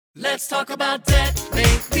Let's talk about debt,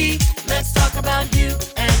 baby. Let's talk about you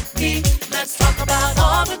and me. Let's talk about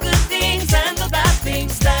all the good things and the bad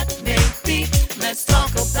things that may be. Let's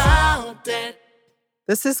talk about debt.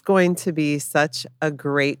 This is going to be such a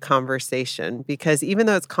great conversation because even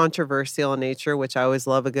though it's controversial in nature, which I always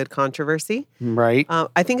love a good controversy, Right.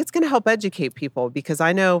 I think it's going to help educate people because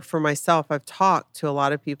I know for myself, I've talked to a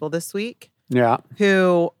lot of people this week Yeah.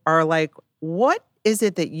 who are like, what is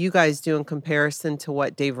it that you guys do in comparison to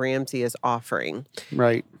what Dave Ramsey is offering?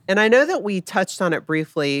 Right. And I know that we touched on it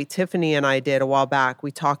briefly. Tiffany and I did a while back.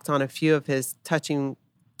 We talked on a few of his touching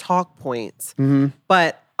talk points. Mm-hmm.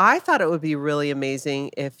 But I thought it would be really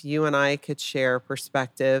amazing if you and I could share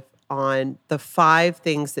perspective on the 5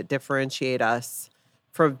 things that differentiate us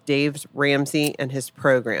from Dave Ramsey and his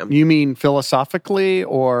program. You mean philosophically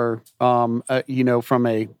or, from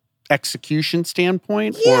a execution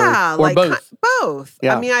standpoint? Yeah, or both? Both.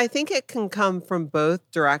 Yeah. I mean, I think it can come from both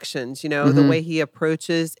directions, the way he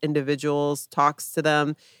approaches individuals, talks to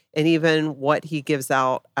them, and even what he gives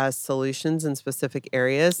out as solutions in specific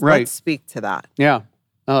areas. Right. Let's speak to that. Yeah.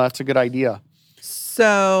 Oh, that's a good idea.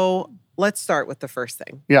 So let's start with the first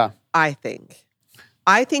thing. Yeah. I think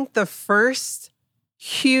the first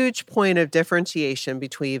huge point of differentiation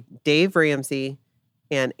between Dave Ramsey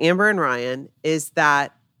and Amber and Ryan is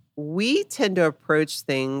that we tend to approach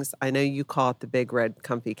things, I know you call it the big red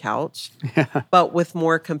comfy couch, but with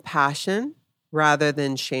more compassion rather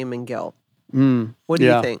than shame and guilt. What do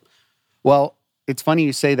you think? Well, it's funny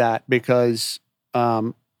you say that because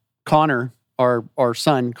Connor, our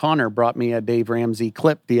son, Connor, brought me a Dave Ramsey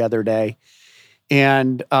clip the other day.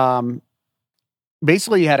 And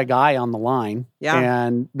basically, you had a guy on the line. Yeah.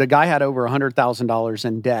 And the guy had over $100,000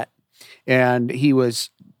 in debt. And he was...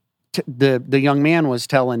 The young man was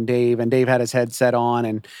telling Dave, and Dave had his headset on,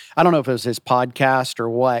 and I don't know if it was his podcast or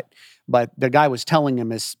what, but the guy was telling him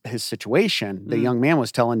his situation. The young man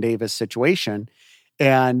was telling Dave his situation,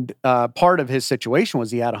 and part of his situation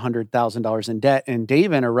was he had $100,000 in debt, and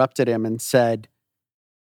Dave interrupted him and said,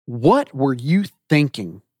 "What were you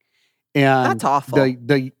thinking?" And that's awful.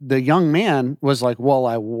 The young man was like, "Well,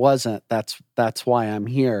 I wasn't. That's why I'm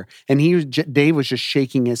here." And Dave was just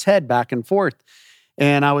shaking his head back and forth.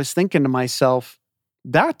 And I was thinking to myself,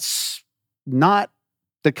 that's not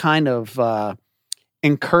the kind of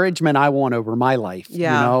encouragement I want over my life.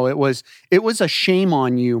 Yeah. It was a shame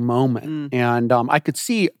on you moment. And I could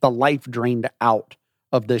see the life drained out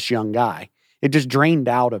of this young guy. It just drained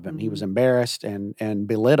out of him. He was embarrassed and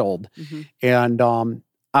belittled. And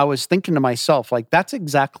I was thinking to myself, like, that's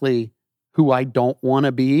exactly who I don't want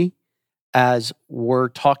to be as we're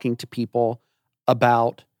talking to people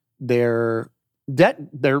about their debt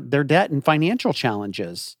and financial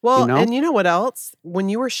challenges. Well, and you know what else? When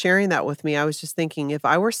you were sharing that with me, I was just thinking, if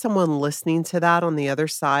I were someone listening to that on the other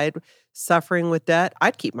side, suffering with debt,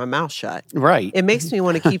 I'd keep my mouth shut. Right. It makes me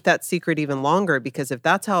want to keep that secret even longer because if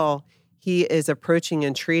that's how he is approaching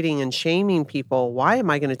and treating and shaming people, why am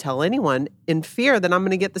I going to tell anyone in fear that I'm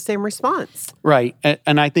going to get the same response? Right.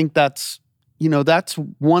 And I think that's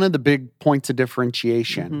one of the big points of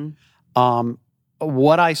differentiation.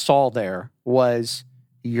 What I saw there was,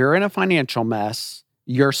 you're in a financial mess,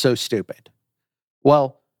 you're so stupid.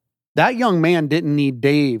 Well, that young man didn't need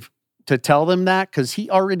Dave to tell them that because he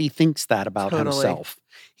already thinks that about himself.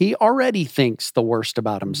 He already thinks the worst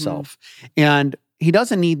about himself. And he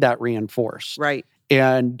doesn't need that reinforced. Right.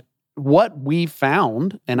 And what we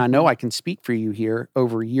found, and I know I can speak for you here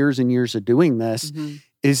over years and years of doing this,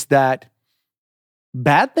 is that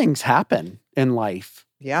bad things happen in life.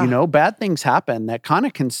 Yeah. Bad things happen that kind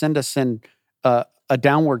of can send us in a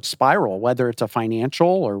downward spiral, whether it's a financial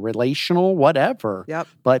or relational, whatever. Yep.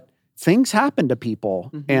 But things happen to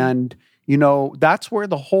people. And, that's where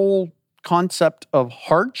the whole concept of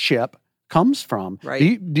hardship comes from.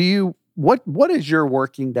 Right. What is your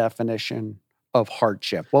working definition of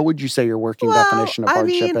hardship? What would you say your working definition of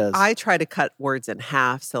hardship is? I try to cut words in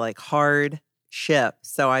half. So like hardship.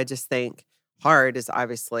 So I just think hard is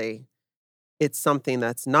obviously... it's something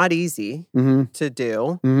that's not easy to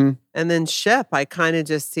do. And then ship, I kind of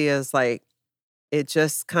just see as like, it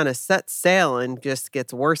just kind of sets sail and just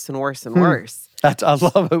gets worse and worse and worse. I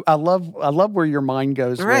love where your mind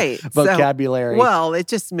goes with vocabulary. Well, it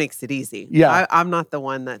just makes it easy. Yeah. I'm not the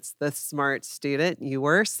one that's the smart student. You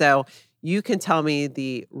were. So you can tell me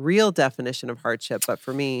the real definition of hardship. But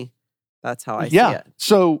for me, that's how I see it.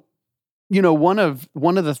 So, one of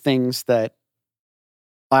the things that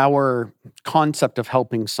our concept of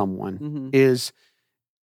helping someone is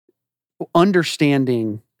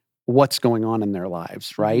understanding what's going on in their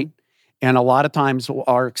lives, right? And a lot of times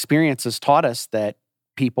our experience has taught us that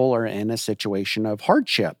people are in a situation of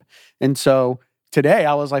hardship. And so today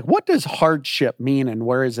I was like, what does hardship mean and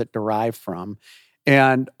where is it derived from?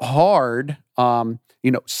 And hard,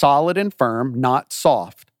 solid and firm, not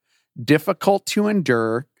soft, difficult to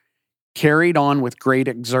endure, carried on with great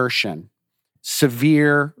exertion,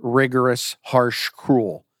 severe, rigorous, harsh,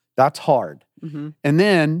 cruel. That's hard. Mm-hmm. And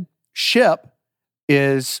then ship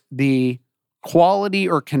is the quality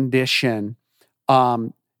or condition of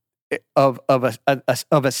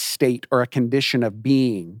a state or a condition of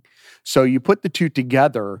being. So you put the two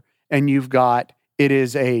together and you've got, it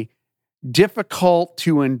is a difficult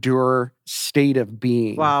to endure state of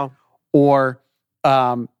being. Wow. Or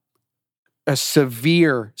a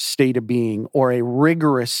severe state of being, or a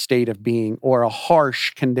rigorous state of being, or a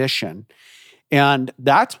harsh condition. And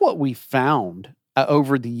that's what we found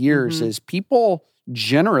over the years Mm-hmm. is people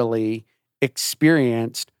generally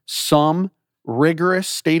experienced some rigorous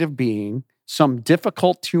state of being, some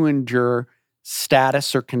difficult to endure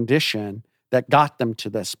status or condition that got them to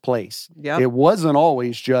this place. Yep. It wasn't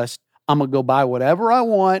always just, I'm going to go buy whatever I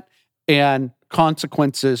want and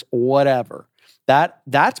consequences, whatever.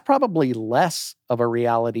 That's probably less of a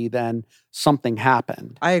reality than something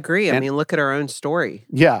happened. I agree. I And- mean, look at our own story.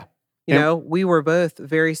 Yeah. You And- know, we were both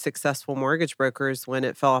very successful mortgage brokers when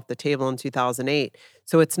it fell off the table in 2008.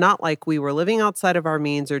 So it's not like we were living outside of our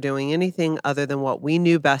means or doing anything other than what we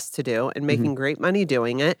knew best to do and making great money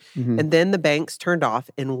doing it. Mhm. And then the banks turned off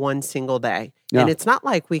in one single day. Yeah. And it's not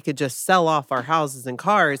like we could just sell off our houses and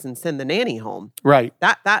cars and send the nanny home. Right.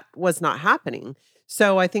 That was not happening.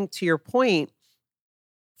 So I think to your point,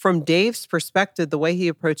 from Dave's perspective, the way he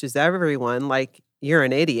approaches everyone, like you're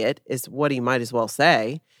an idiot, is what he might as well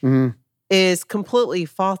say, Mhm. is completely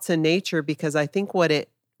false in nature, because I think what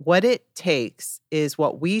it takes is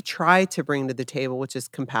what we try to bring to the table, which is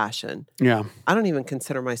compassion. Yeah. I don't even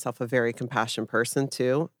consider myself a very compassionate person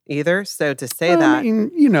too either. So to say I that, mean,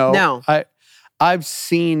 No. I've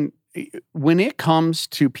seen when it comes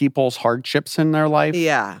to people's hardships in their life,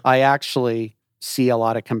 yeah, I actually see a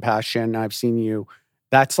lot of compassion. I've seen you.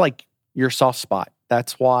 That's like your soft spot.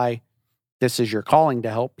 That's why this is your calling to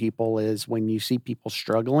help people, is when you see people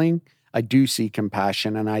struggling, I do see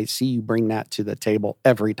compassion, and I see you bring that to the table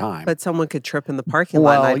every time. but someone could trip in the parking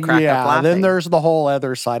lot and I'd crack up laughing. Then there's the whole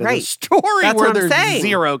other side of the Right. story That's where what I'm there's saying.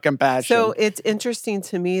 zero compassion. So it's interesting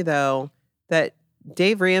to me, though, that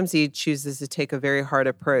Dave Ramsey chooses to take a very hard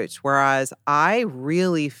approach, whereas I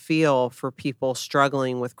really feel for people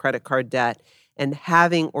struggling with credit card debt and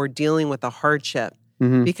having or dealing with a hardship,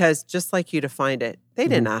 Mhm. because just like you defined it, they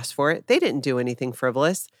didn't ask for it. They didn't do anything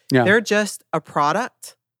frivolous. Yeah. They're just a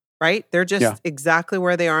product, right? They're just Yeah. exactly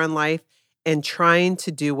where they are in life and trying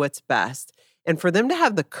to do what's best. And for them to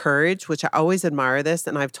have the courage, which I always admire this,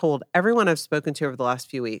 and I've told everyone I've spoken to over the last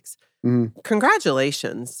few weeks, Mhm.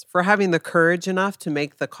 congratulations for having the courage enough to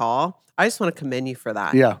make the call. I just want to commend you for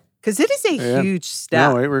that. Yeah. Because it is a Yeah. huge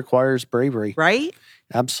step, No, it requires bravery. right?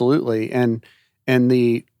 Absolutely. And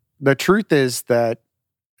the truth is that,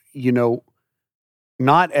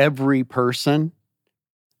 not every person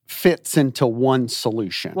fits into one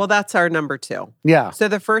solution. Well, that's our number 2. Yeah. So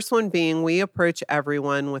the first one being, we approach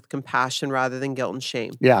everyone with compassion rather than guilt and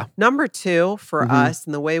shame. Yeah. Number 2 for Mhm. us,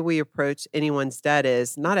 and the way we approach anyone's debt,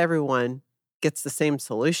 is not everyone gets the same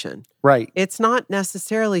solution. Right. It's not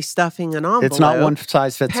necessarily stuffing an envelope. It's not one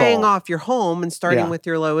size fits paying all. off your home and starting Yeah. with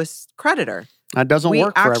your lowest creditor. That doesn't We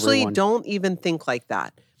work for actually everyone. don't even think like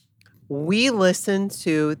that. We listen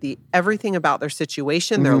to everything about their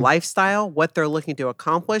situation, their Mhm. lifestyle, what they're looking to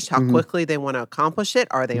accomplish, how Mhm. quickly they want to accomplish it.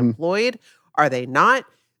 Are they Mhm. employed? Are they not?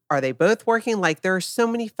 Are they both working? Like, there are so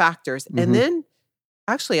many factors. Mhm. And then,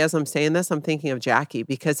 actually, as I'm saying this, I'm thinking of Jackie,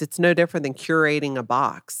 because it's no different than curating a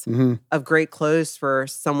box Mhm. of great clothes for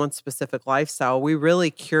someone's specific lifestyle. We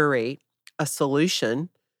really curate a solution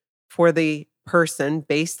for the person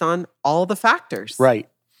based on all the factors. Right.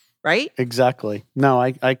 Right? Exactly. No,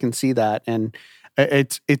 I can see that. And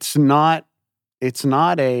it's not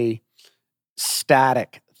a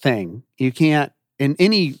static thing. You can't, in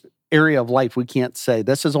any area of life, we can't say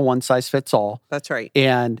this is a one size fits all That's right.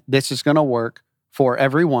 and this is going to work for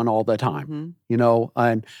everyone all the time. Mhm.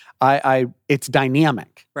 And it's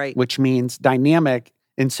dynamic, Right. which means dynamic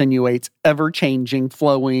insinuates ever changing,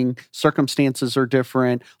 flowing, circumstances are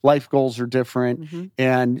different, life goals are different. Mhm.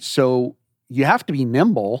 And so you have to be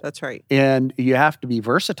nimble That's right. and you have to be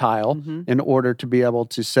versatile Mhm. in order to be able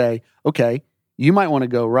to say, okay, you might want to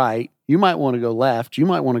go right, you might want to go left, you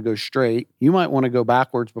might want to go straight, you might want to go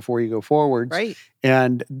backwards before you go forwards. Right.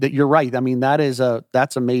 And you're right. I mean, that's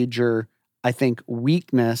a major, I think,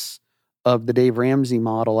 weakness of the Dave Ramsey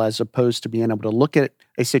model, as opposed to being able to look at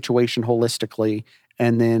a situation holistically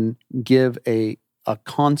and then give a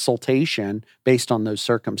consultation based on those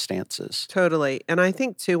circumstances. Totally. And I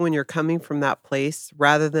think too, when you're coming from that place,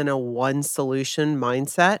 rather than a one solution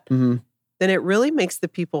mindset, then it really makes the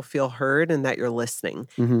people feel heard and that you're listening.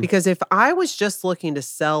 Because if I was just looking to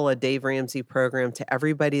sell a Dave Ramsey program to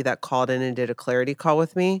everybody that called in and did a clarity call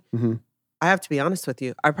with me, I have to be honest with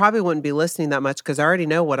you, I probably wouldn't be listening that much because I already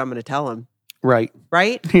know what I'm going to tell them. Right.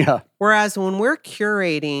 Right? Yeah. Whereas when we're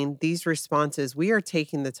curating these responses, we are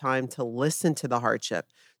taking the time to listen to the hardship,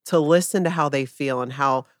 to listen to how they feel and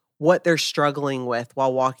what they're struggling with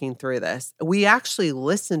while walking through this. We actually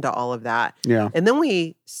listen to all of that. Yeah. And then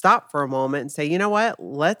we stop for a moment and say, you know what?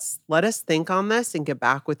 Let us think on this and get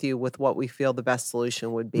back with you with what we feel the best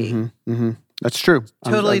solution would be. That's true.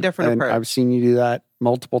 Totally different approach. I've seen you do that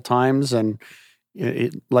multiple times. And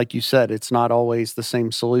like you said, it's not always the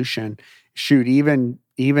same solution. Shoot, even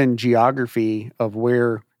geography of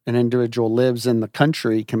where an individual lives in the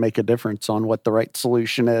country can make a difference on what the right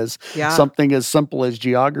solution is. Yeah. Something as simple as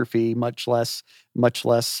geography, much less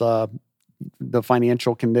the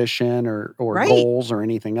financial condition or goals or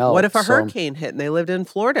anything else. What if a hurricane hit and they lived in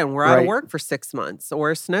Florida and were out of work for 6 months,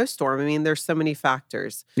 or a snowstorm? I mean, there's so many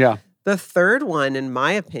factors. Yeah. The third one, in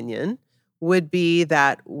my opinion, would be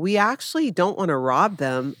that we actually don't want to rob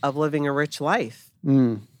them of living a rich life.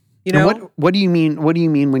 You know, what do you mean? What do you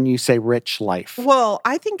mean when you say rich life? Well,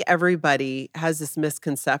 I think everybody has this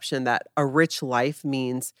misconception that a rich life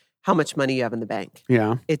means how much money you have in the bank.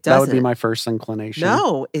 Yeah. It doesn't. That would be my first inclination.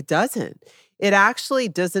 No, it doesn't. It actually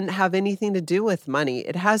doesn't have anything to do with money.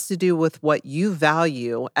 It has to do with what you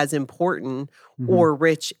value as important or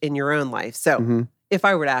rich in your own life. So if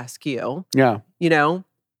I were to ask you, you know,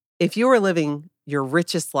 if you were living your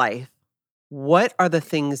richest life, what are the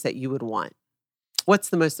things that you would want? What's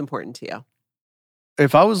the most important to you?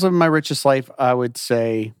 If I was living my richest life, I would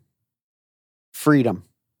say freedom.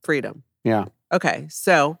 Freedom. Yeah. Okay.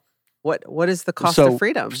 So what is the cost of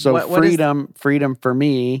freedom? So freedom for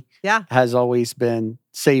me has always been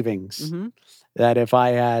savings. That if I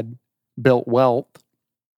had built wealth,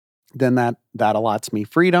 then that allots me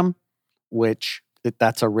freedom, which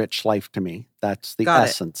that's a rich life to me. That's the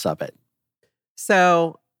essence of it.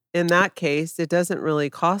 So in that case, it doesn't really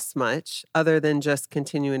cost much other than just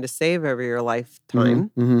continuing to save over your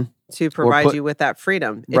lifetime to provide you with that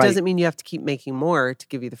freedom. It doesn't mean you have to keep making more to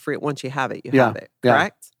give you the freedom. Once you have it, you have it.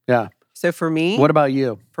 Correct? Yeah. So for me, what about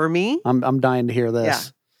you? For me, I'm dying to hear this.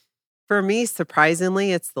 Yeah. For me,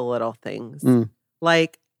 surprisingly, it's the little things.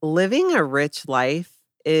 Like living a rich life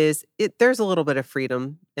there's a little bit of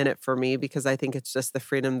freedom in it for me because I think it's just the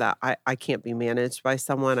freedom that I can't be managed by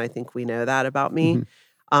someone. I think we know that about me.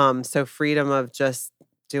 So freedom of just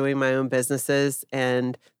doing my own businesses,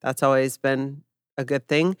 and that's always been a good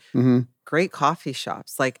thing. Great coffee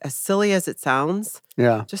shops, like as silly as it sounds,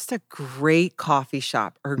 just a great coffee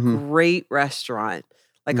shop or great restaurant.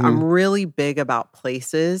 Like I'm really big about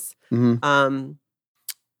places. Where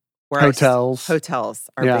hotels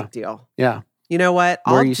are a big deal. Yeah. You know what?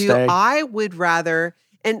 Stay? I would rather,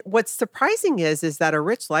 and what's surprising is that a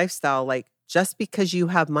rich lifestyle, like just because you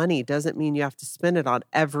have money doesn't mean you have to spend it on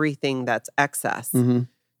everything that's excess.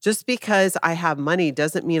 Just because I have money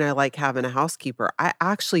doesn't mean I like having a housekeeper. I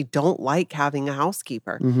actually don't like having a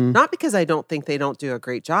housekeeper. Not because I don't think they don't do a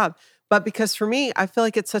great job, but because for me, I feel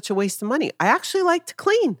like it's such a waste of money. I actually like to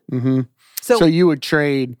clean. So you would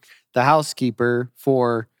trade the housekeeper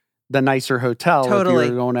for the nicer hotel if you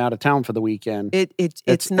were going out of town for the weekend.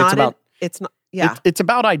 It's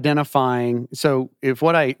about identifying. So if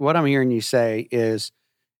what I'm hearing you say is,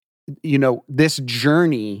 you know, this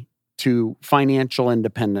journey to financial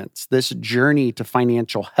independence, this journey to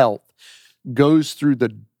financial health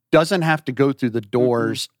doesn't have to go through the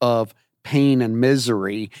doors of pain and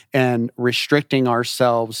misery and restricting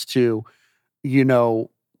ourselves to, you know,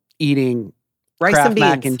 eating rice Kraft and beans.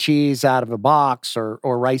 Mac and cheese out of a box or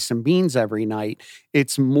rice and beans every night.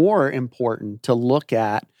 It's more important to look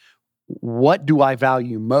at what do I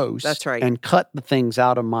value most. That's right. And cut the things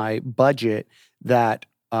out of my budget that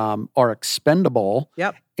are expendable.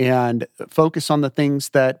 Yep. And focus on the things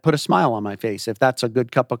that put a smile on my face. If that's a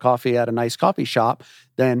good cup of coffee at a nice coffee shop,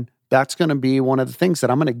 then that's going to be one of the things that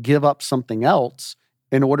I'm going to give up something else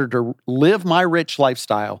in order to live my rich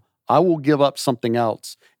lifestyle. I will give up something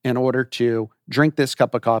else in order to drink this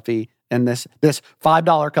cup of coffee and this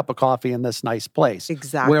 $5 cup of coffee in this nice place.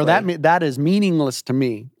 Exactly. Where that is meaningless to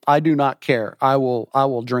me. I do not care. I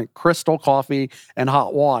will drink crystal coffee and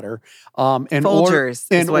hot water. Folgers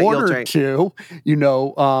is what you'll drink. To, you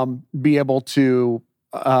know, be able to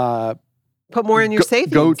Put more in your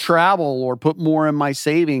savings. Go travel or put more in my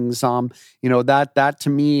savings. That to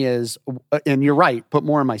me is, and you're right, put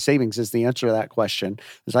more in my savings is the answer to that question.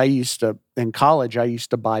 Because in college, I used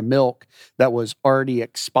to buy milk that was already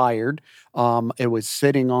expired. It was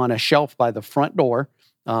sitting on a shelf by the front door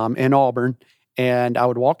in Auburn. And I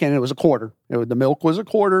would walk in, it was a quarter. The milk was a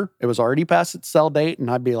quarter. It was already past its sell date. And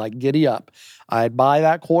I'd be like, giddy up. I'd buy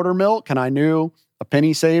that quarter milk, and I knew a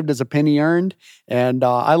penny saved is a penny earned. And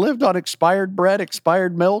I lived on expired bread,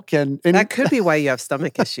 expired milk. And that could be why you have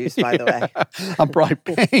stomach issues, by the way. I'm probably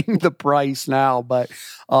paying the price now. But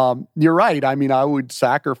you're right. I mean, I would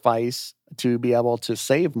sacrifice to be able to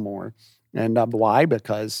save more. And why?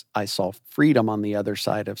 Because I saw freedom on the other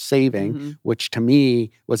side of saving, which to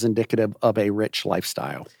me was indicative of a rich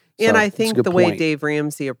lifestyle. And So, I it's a think good the way point. Dave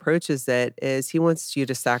Ramsey approaches it is he wants you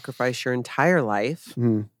to sacrifice your entire life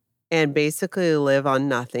and basically live on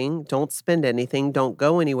nothing. Don't spend anything. Don't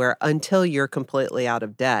go anywhere until you're completely out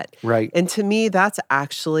of debt. Right. And to me, that's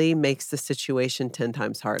actually makes the situation 10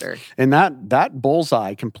 times harder. And that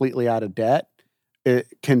bullseye, completely out of debt, it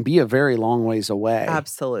can be a very long ways away.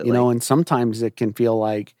 Absolutely. And sometimes it can feel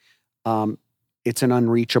like it's an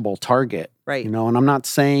unreachable target. Right. And I'm not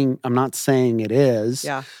saying it is.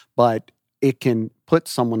 Yeah. But it can put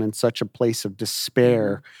someone in such a place of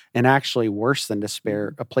despair, and actually worse than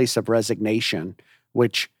despair, a place of resignation,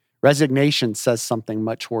 which resignation says something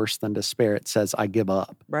much worse than despair. It says, I give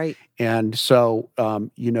up. Right. And so,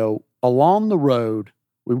 along the road,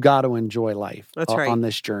 we've got to enjoy life. That's right. On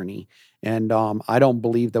this journey. And I don't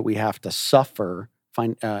believe that we have to suffer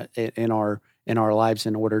in our lives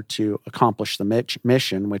in order to accomplish the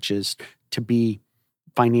mission, which is to be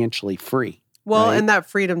financially free. Well, right? and that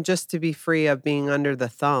freedom just to be free of being under the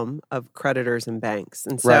thumb of creditors and banks.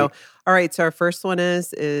 And so, Right. all right, so our first one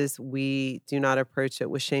is we do not approach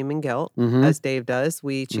it with shame and guilt, as Dave does.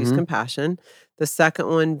 We choose compassion. The second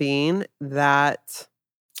one being that...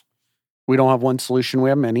 We don't have one solution, we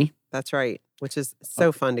have many. That's right, which is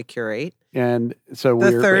so fun to curate. And so The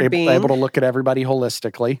we're third able to look at everybody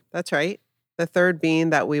holistically. That's right. The third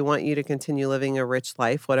being that we want you to continue living a rich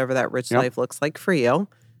life, whatever that rich life looks like for you.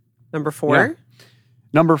 Number 4. Yeah.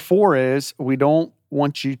 Number 4 is we don't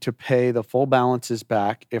want you to pay the full balances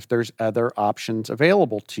back if there's other options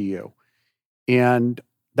available to you. And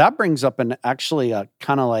that brings up actually a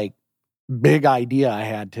kind of like big idea I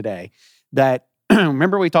had today that,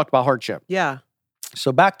 remember we talked about hardship. Yeah.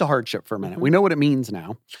 So back to hardship for a minute. We know what it means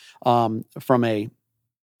now from a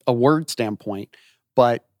word standpoint,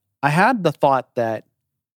 but I had the thought that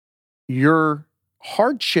your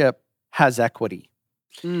hardship has equity.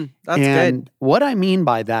 That's and good. What I mean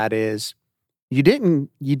by that is you didn't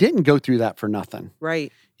go through that for nothing.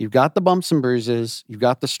 Right. You've got the bumps and bruises, you've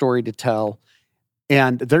got the story to tell,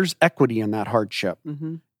 and there's equity in that hardship.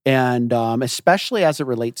 And especially as it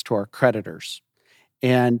relates to our creditors.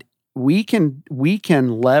 And we can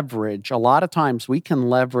leverage, a lot of times we can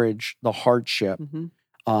leverage the hardship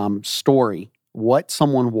story, what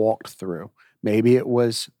someone walked through. Maybe it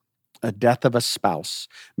was a death of a spouse.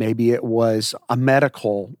 Maybe it was a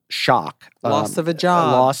medical shock. Loss of a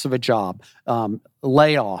job.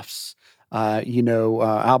 Layoffs.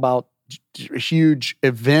 How about huge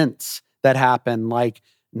events that happen like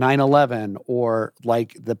 9/11 or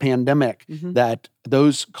like the pandemic, that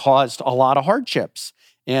those caused a lot of hardships.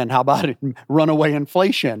 And how about runaway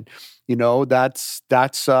inflation? That's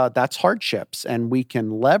hardships, and we can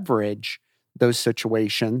leverage those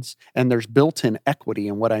situations, and there's built-in equity.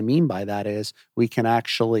 And what I mean by that is we can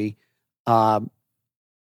actually,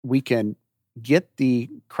 we can get the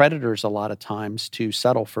creditors a lot of times to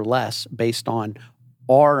settle for less based on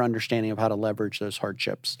our understanding of how to leverage those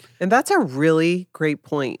hardships. And that's a really great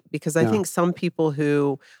point, because I think some people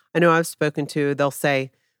who I know I've spoken to, they'll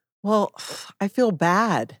say, well, I feel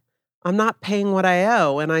bad. I'm not paying what I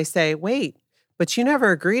owe. And I say, wait, but you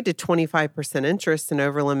never agreed to 25% interest and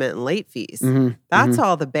over limit and late fees. That's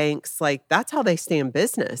all the banks, that's how they stay in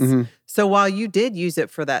business. So while you did use it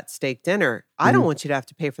for that steak dinner, I don't want you to have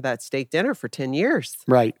to pay for that steak dinner for 10 years.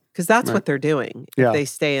 Right. Because that's what they're doing if they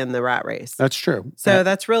stay in the rat race. That's true. So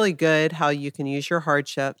that's really good how you can use your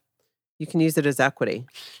hardship. You can use it as equity.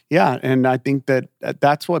 Yeah, and I think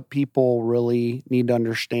that's what people really need to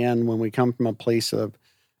understand when we come from a place of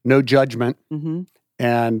no judgment.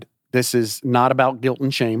 And this is not about guilt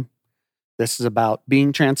and shame. This is about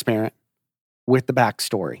being transparent with the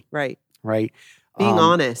backstory. Right. Right. Being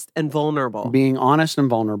honest and vulnerable. Being honest and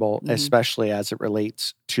vulnerable, especially as it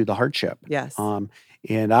relates to the hardship. Yes.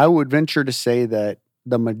 And I would venture to say that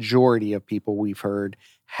the majority of people we've heard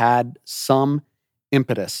had some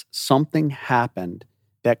impetus. Something happened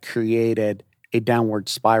that created a downward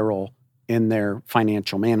spiral in their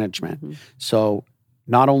financial management. Mhm. So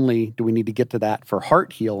not only do we need to get to that for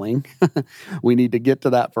heart healing, we need to get to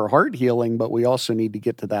that for heart healing, but we also need to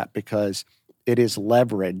get to that because it is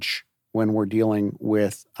leverage when we're dealing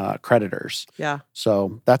with creditors. Yeah.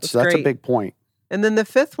 So that's a great. big point. And then the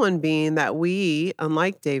fifth one being that we,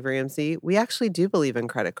 unlike Dave Ramsey, we actually do believe in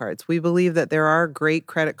credit cards. We believe that there are great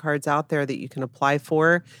credit cards out there that you can apply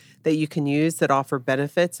for, that you can use, that offer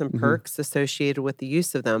benefits and perks associated with the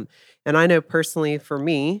use of them. And I know personally for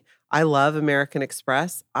me, I love American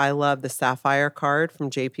Express. I love the Sapphire card from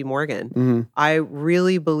JP Morgan. I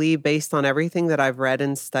really believe, based on everything that I've read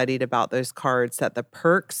and studied about those cards, that the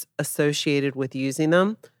perks associated with using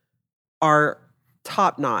them are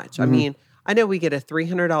top notch. I mean, I know we get a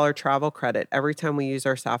 $300 travel credit every time we use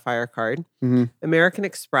our Sapphire card. American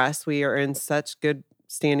Express, we are in such good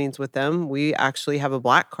standings with them. We actually have a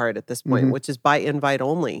black card at this point, which is by invite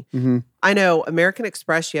only. I know American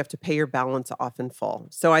Express, you have to pay your balance off in full.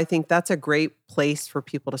 So I think that's a great place for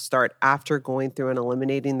people to start after going through and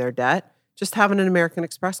eliminating their debt. Just having an American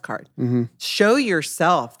Express card. Show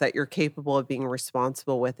yourself that you're capable of being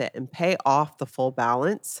responsible with it and pay off the full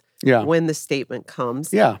balance when the statement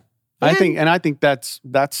comes. Yeah. I think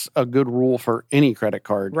that's a good rule for any credit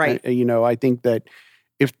card. Right. I think that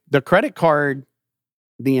if the credit card,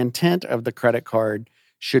 the intent of the credit card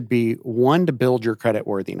should be, one, to build your credit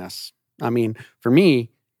worthiness. I mean, for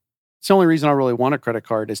me, it's the only reason I really want a credit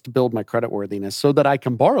card is to build my credit worthiness so that I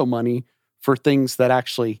can borrow money for things that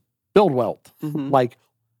actually build wealth, like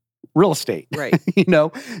real estate. Right.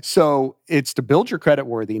 So it's to build your credit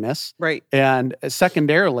worthiness. Right. And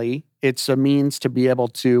secondarily, it's a means to be able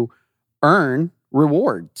to earn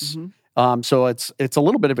rewards. So it's a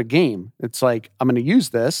little bit of a game. It's like, I'm going to use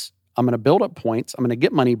this. I'm going to build up points. I'm going to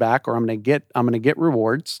get money back, or I'm going to get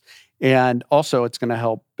rewards. And also it's going to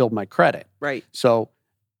help build my credit. Right. So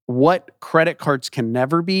what credit cards can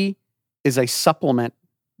never be is a supplement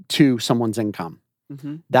to someone's income.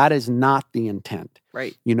 That is not the intent.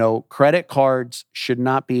 Right. Credit cards should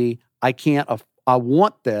not be, I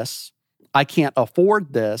want this, I can't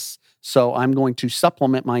afford this, so I'm going to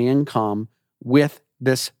supplement my income with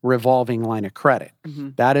this revolving line of credit.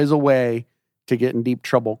 That is a way to get in deep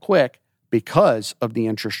trouble quick because of the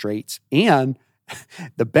interest rates. And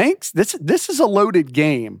the banks, this is a loaded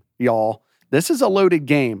game, y'all. This is a loaded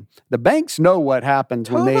game. The banks know what happens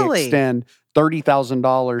when they extend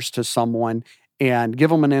 $30,000 to someone and give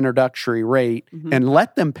them an introductory rate and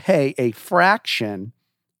let them pay a fraction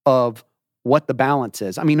of what the balance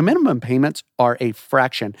is. I mean, the minimum payments are a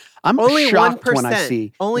fraction. I'm only shocked 1%. when I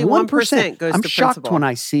see only 1% goes I'm to shocked principal. when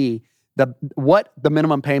I see what the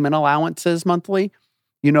minimum payment allowance is monthly.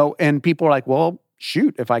 And people are like, well,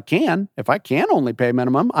 shoot, if I can only pay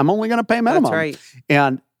minimum, I'm only going to pay minimum. That's right.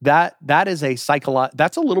 And that is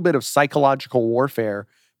that's a little bit of psychological warfare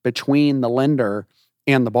between the lender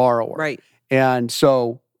and the borrower. Right. And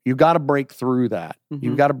so you got to break through that.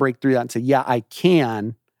 You've got to break through that and say, yeah,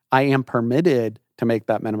 I am permitted to make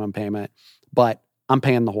that minimum payment, but I'm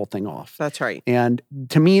paying the whole thing off. That's right. And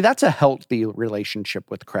to me, that's a healthy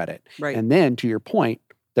relationship with credit. Right. And then to your point,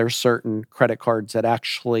 there's certain credit cards that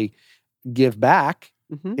actually give back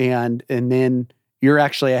and then you're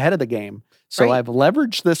actually ahead of the game. So Right. I've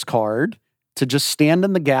leveraged this card to just stand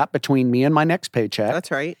in the gap between me and my next paycheck.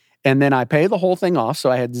 That's right. And then I pay the whole thing off.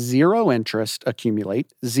 So I had zero interest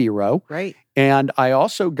accumulate, zero. Right. And I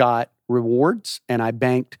also got rewards and I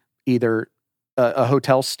banked either a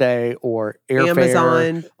hotel stay or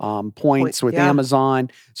airfare, Amazon points with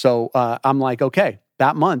Amazon. So I'm like, okay,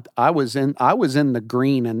 that month I was in the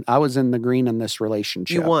green and I was in the green in this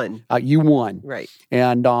relationship. You won. You won. Right.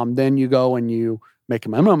 And then you go and you make a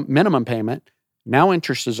minimum payment. Now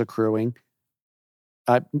interest is accruing.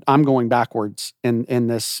 I'm going backwards in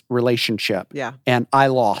this relationship. Yeah. And I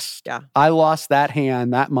lost. Yeah. I lost that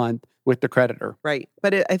hand that month with the creditor. Right.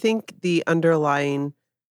 But I think the underlying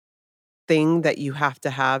thing that you have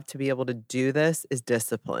to be able to do this is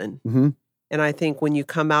discipline. And I think when you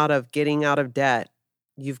come out of getting out of debt,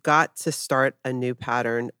 you've got to start a new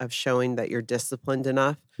pattern of showing that you're disciplined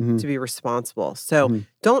enough to be responsible. So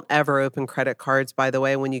don't ever open credit cards, by the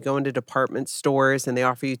way, when you go into department stores and they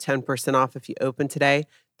offer you 10% off if you open today.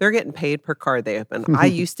 They're getting paid per card they open. I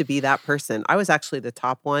used to be that person. I was actually the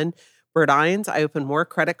top one. Bird Irons, I opened more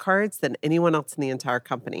credit cards than anyone else in the entire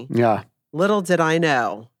company. Yeah. Little did I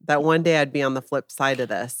know that one day I'd be on the flip side of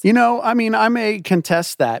this. I mean, I may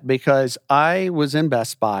contest that because I was in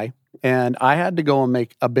Best Buy and I had to go and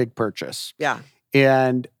make a big purchase. Yeah.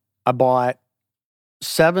 And I bought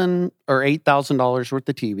 $7,000 or $8,000 worth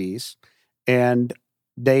of TVs. And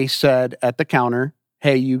they said at the counter,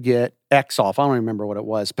 hey, you get X off. I don't remember what it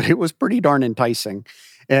was, but it was pretty darn enticing.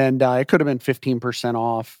 And it could have been 15%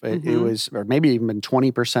 off. It was, or maybe even been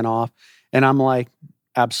 20% off. And I'm like,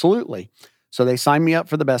 absolutely. So they signed me up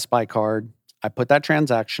for the Best Buy card. I put that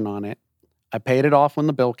transaction on it. I paid it off when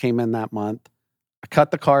the bill came in that month. I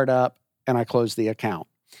cut the card up and I closed the account.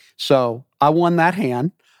 So I won that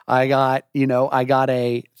hand. I got a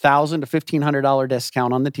 $1,000 to $1,500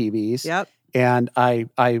 discount on the TVs. Yep. And I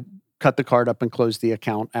cut the card up and closed the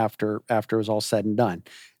account after it was all said and done.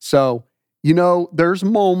 So, there's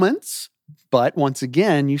moments, but once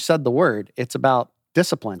again, you said the word, it's about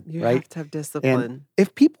discipline, You right? have to have discipline. And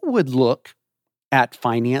if people would look at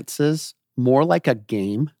finances more like a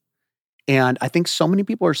game, and I think so many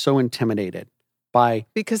people are so intimidated by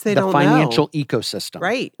because they the don't financial know. ecosystem.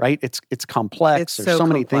 Right. Right? It's complex. It's There's so so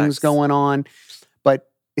many things complex. going on, but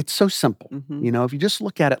it's so simple. Mhm. If you just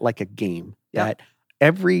look at it like a game, Yep. that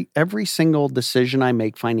every single decision I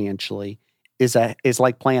make financially is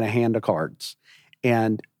like playing a hand of cards.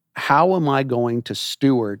 And how am I going to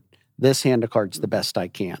steward this hand of cards the best I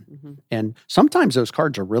can? Mhm. And sometimes those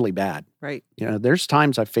cards are really bad. Right. There's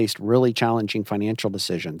times I've faced really challenging financial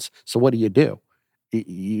decisions. So what do?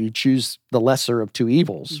 You choose the lesser of two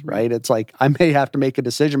evils, Mhm. right? It's like I may have to make a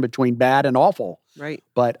decision between bad and awful, Right.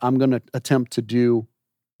 but I'm going to attempt to do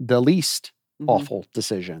the least Mhm. awful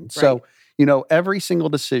decision. So, every single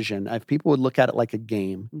decision, if people would look at it like a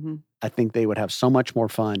game, Mhm. I think they would have so much more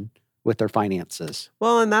fun with their finances.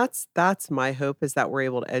 Well, and that's my hope, is that we're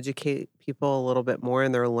able to educate people a little bit more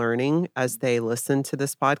in their learning as they listen to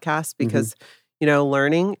this podcast, because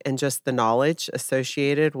learning and just the knowledge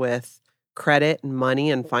associated with credit and money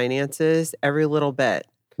and finances, every little bit,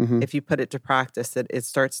 Mhm. if you put it to practice, it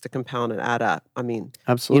starts to compound and add up. I mean,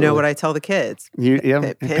 Absolutely. you know what I tell the kids?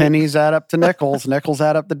 Pennies add up to nickels, nickels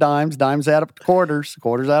add up to dimes, dimes add up to quarters,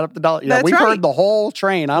 quarters add up to dollars. That's We've right. heard the whole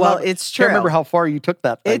train. It's I true. can't remember how far you took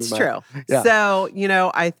that thing. It's but- true. yeah. So,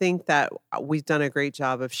 I think that we've done a great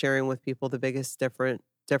job of sharing with people the biggest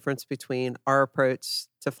difference between our approach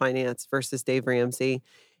to finance versus Dave Ramsey.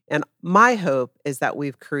 And my hope is that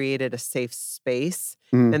we've created a safe space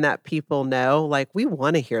Mhm. and that people know, like, we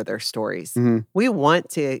want to hear their stories. Mhm. We want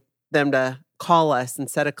them to call us and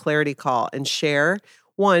set a clarity call and share.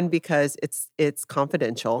 One, because it's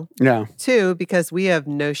confidential. Yeah. Two, because we have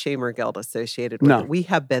no shame or guilt associated with No. it. We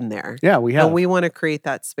have been there. Yeah, we have. And we want to create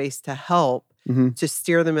that space to help Mhm. to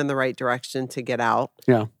steer them in the right direction to get out.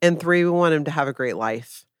 Yeah. And three, we want them to have a great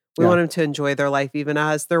life. We Yeah. want them to enjoy their life even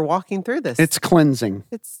as they're walking through this. It's cleansing.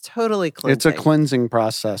 It's totally cleansing. It's a cleansing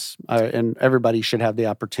process, and everybody should have the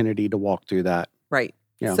opportunity to walk through that. Right.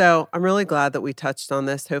 Yeah. So I'm really glad that we touched on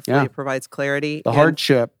this. Hopefully Yeah. it provides clarity. The And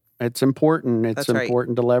hardship, it's important. It's That's right.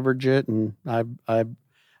 important to leverage it, and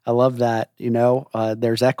I love that.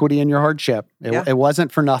 There's equity in your hardship. Yeah. It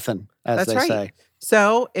wasn't for nothing, as That's they right. say.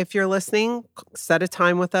 So if you're listening, set a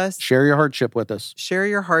time with us. Share your hardship with us. Share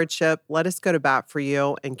your hardship. Let us go to bat for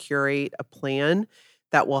you and curate a plan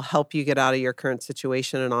that will help you get out of your current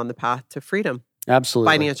situation and on the path to freedom,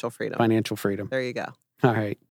 Absolutely. financial freedom. Financial freedom. There you go. All right.